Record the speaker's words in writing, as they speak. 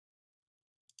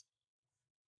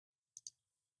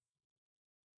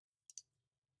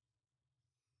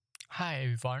Hi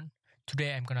everyone,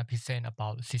 today I'm gonna present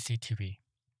about CCTV.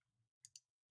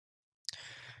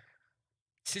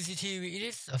 CCTV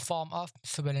is a form of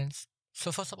surveillance.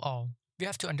 So first of all, we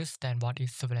have to understand what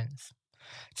is surveillance.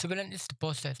 Surveillance is the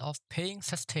process of paying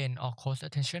sustained or close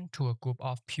attention to a group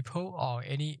of people or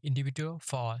any individual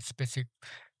for a specific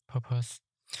purpose.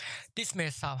 This may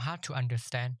sound hard to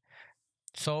understand.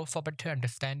 So for better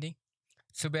understanding,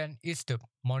 surveillance is the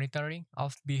monitoring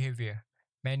of behavior,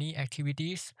 many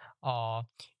activities, or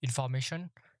information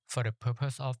for the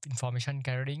purpose of information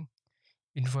gathering,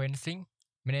 influencing,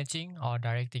 managing, or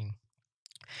directing.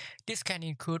 This can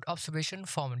include observation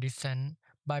from a distance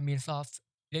by means of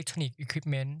electronic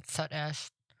equipment such as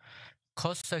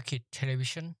closed circuit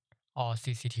television or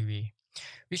CCTV,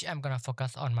 which I'm gonna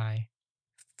focus on my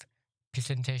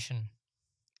presentation.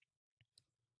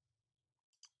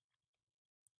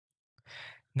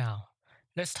 Now,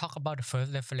 let's talk about the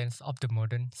first reference of the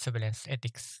modern surveillance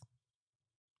ethics.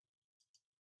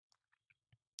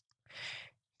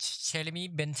 Jeremy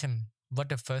Bentham was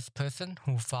the first person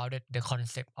who founded the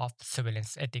concept of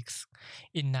surveillance ethics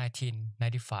in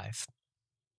 1995.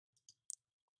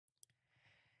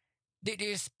 This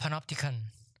is panopticon.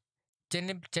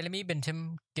 Jeremy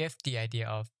Bentham gave the idea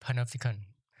of panopticon,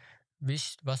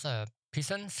 which was a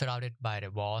prison surrounded by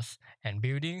the walls and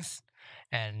buildings,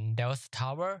 and there was a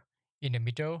tower in the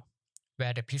middle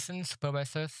where the prison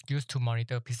supervisors used to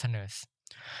monitor prisoners.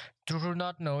 Through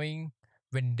not knowing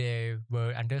when they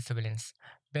were under surveillance,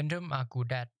 Bentham argued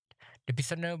that the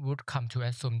prisoner would come to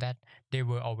assume that they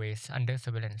were always under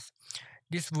surveillance.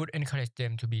 This would encourage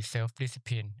them to be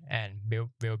self-disciplined and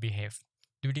well-behaved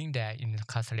during their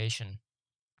incarceration.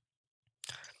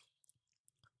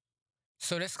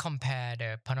 So let's compare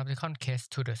the panopticon case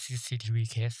to the CCTV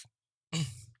case.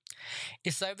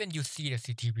 It's like when you see the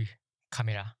CCTV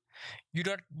camera, you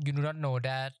do not know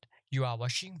that you are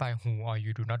watching by who, or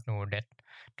you do not know that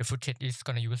the footage is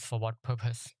gonna use for what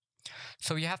purpose.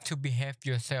 So you have to behave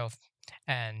yourself.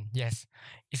 And yes,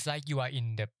 it's like you are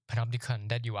in the panopticon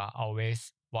that you are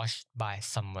always watched by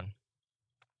someone.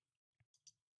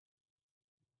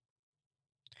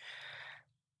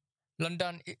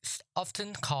 London is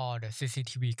often called the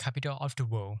CCTV capital of the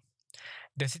world.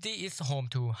 The city is home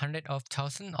to hundreds of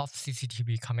thousands of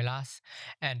CCTV cameras,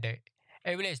 and the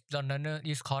average Londoner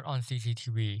is caught on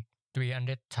CCTV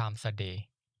 300 times a day.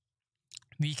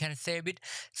 We can say with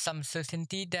some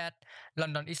certainty that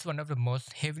London is one of the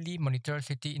most heavily monitored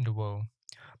cities in the world,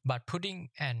 but putting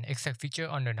an exact figure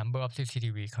on the number of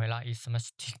CCTV cameras is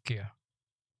much trickier.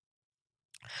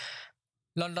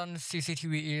 London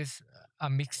CCTV is a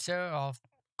mixture of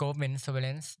government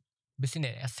surveillance,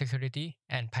 business security,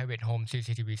 and private home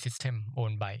CCTV system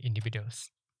owned by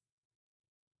individuals.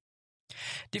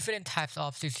 Different types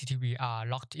of CCTV are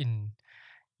locked in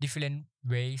different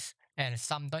ways, and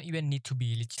some don't even need to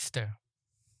be registered.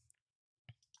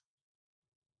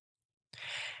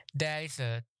 There is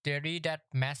a theory that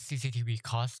mass CCTV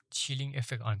cause chilling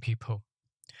effect on people.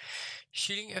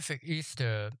 Chilling effect is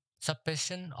the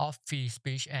suppression of free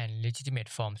speech and legitimate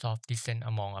forms of dissent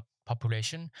among a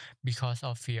population because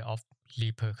of fear of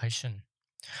repercussion.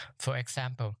 For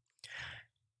example,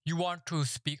 you want to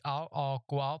speak out or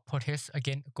go out protest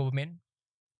against government,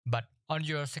 but on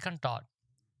your second thought,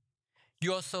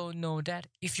 you also know that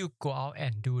if you go out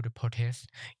and do the protest,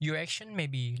 your action may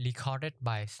be recorded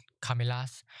by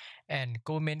cameras, and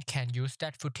government can use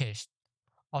that footage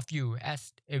of you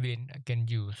as evidence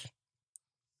against you.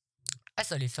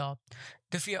 As a result,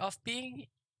 the fear of being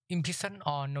imprisoned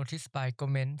or noticed by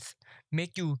governments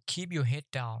make you keep your head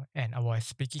down and avoid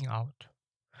speaking out.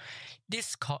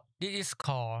 This is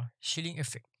called chilling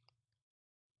effect.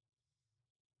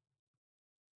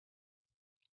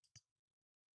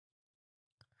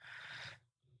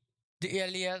 The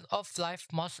areas of life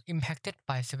most impacted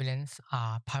by surveillance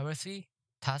are privacy,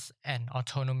 trust, and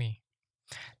autonomy.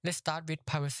 Let's start with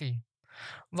privacy.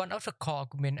 One of the core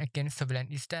arguments against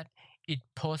surveillance is that it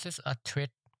poses a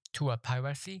threat to our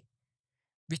privacy,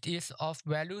 which is of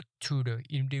value to the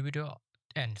individual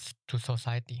and to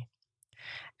society.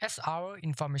 As our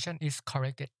information is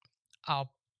corrected, our,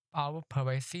 our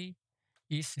privacy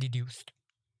is reduced.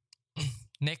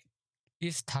 Next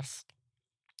is trust.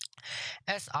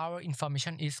 As our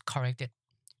information is corrected,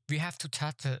 we have to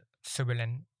trust the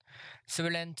surveillant.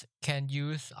 Surveillant can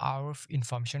use our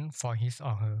information for his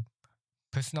or her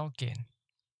personal gain.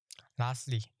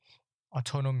 Lastly,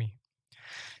 autonomy.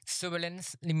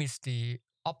 Surveillance limits the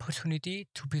opportunity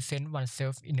to present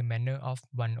oneself in the manner of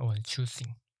one's own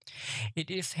choosing. It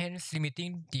is hence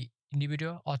limiting the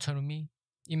individual autonomy,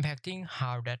 impacting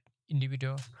how that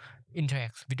individual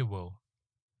interacts with the world.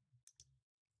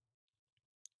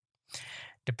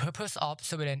 The purpose of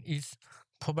surveillance is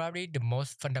probably the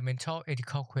most fundamental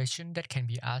ethical question that can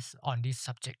be asked on this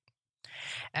subject.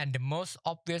 And the most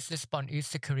obvious response is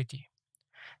security.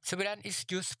 Surveillance is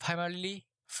used primarily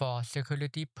for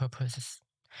security purposes.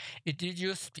 It is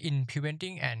used in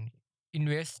preventing and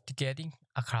investigating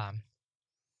a crime.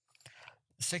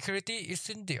 Security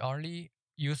isn't the only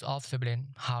use of surveillance,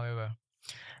 however.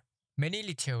 Many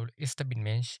retail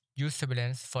establishments use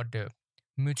surveillance for the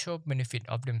mutual benefit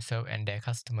of themselves and their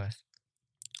customers.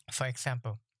 For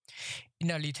example, in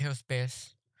a retail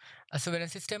space, a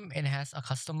surveillance system enhances a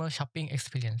customer shopping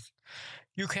experience.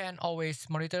 You can always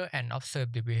monitor and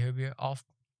observe the behavior of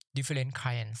different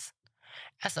clients.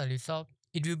 As a result,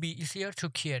 it will be easier to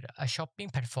create a shopping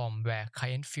platform where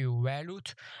clients feel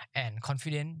valued and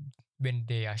confident when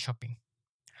they are shopping.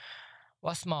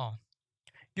 What's more,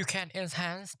 you can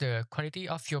enhance the quality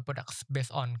of your products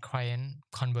based on client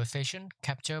conversation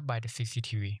captured by the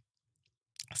CCTV.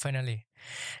 Finally,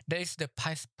 there is the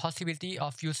possibility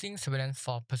of using surveillance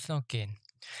for personal gain.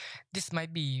 This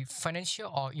might be financial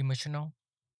or emotional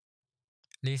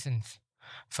reasons.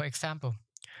 For example,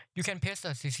 you can place a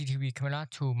CCTV camera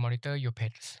to monitor your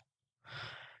pets.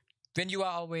 When you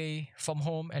are away from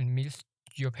home and miss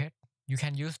your pet, you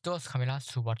can use those cameras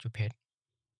to watch your pet.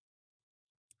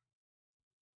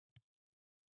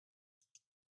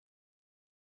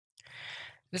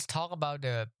 Let's talk about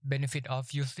the benefit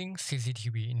of using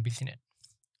CCTV in business.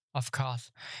 Of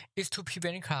course, it's to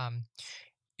prevent crime.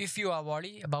 If you are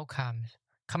worried about crime,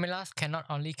 cameras can not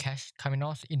only catch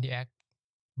criminals in the act,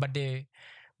 but the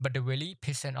very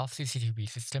presence of CCTV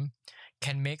system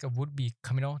can make a would-be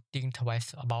criminal think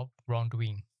twice about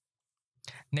wrongdoing.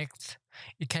 Next,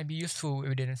 it can be useful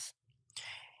evidence.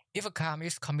 If a crime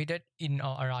is committed in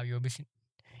or around your business,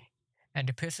 and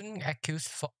the person accused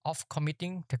of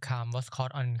committing the crime was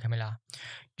caught on camera,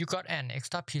 you got an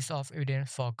extra piece of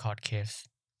evidence for a court case.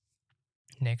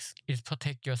 Next is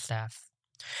protect your staff.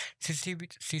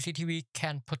 CCTV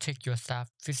can protect your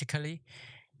staff physically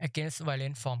against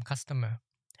violence from customer.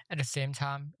 At the same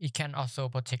time, it can also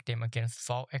protect them against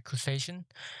false accusation,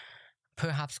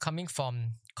 perhaps coming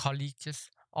from colleagues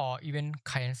or even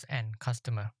clients and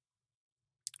customer.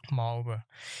 Moreover,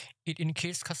 it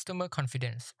increases customer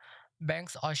confidence.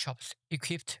 Banks or shops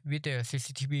equipped with the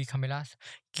CCTV cameras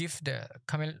give the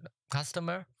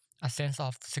customer a sense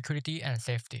of security and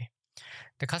safety.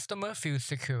 The customer feels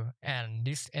secure, and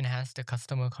this enhances the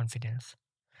customer confidence.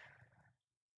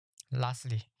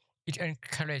 Lastly, it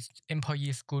encourages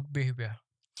employees' good behavior.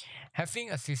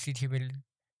 Having a CCTV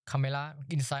camera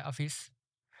inside office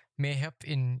may help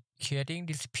in creating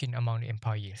discipline among the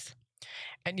employees,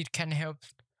 and it can help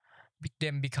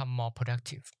them become more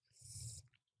productive.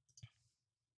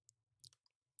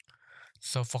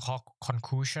 So for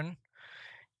conclusion,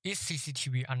 is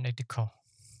CCTV unethical?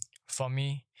 For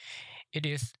me, it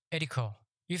is ethical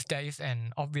if there is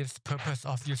an obvious purpose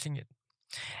of using it.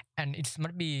 And it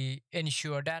must be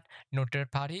ensure that no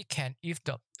third party can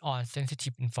eavesdrop on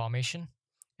sensitive information.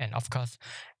 And of course,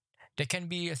 there can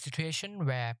be a situation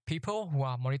where people who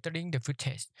are monitoring the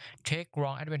footage take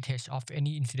wrong advantage of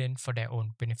any incident for their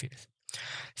own benefit.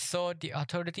 So the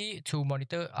authority to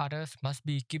monitor others must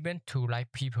be given to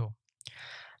right people.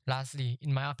 Lastly,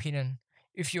 in my opinion,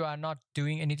 if you are not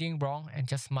doing anything wrong and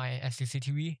just my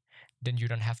CCTV, then you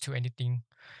don't have to anything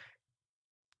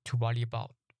to worry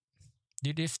about.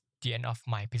 This is the end of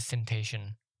my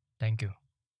presentation. Thank you.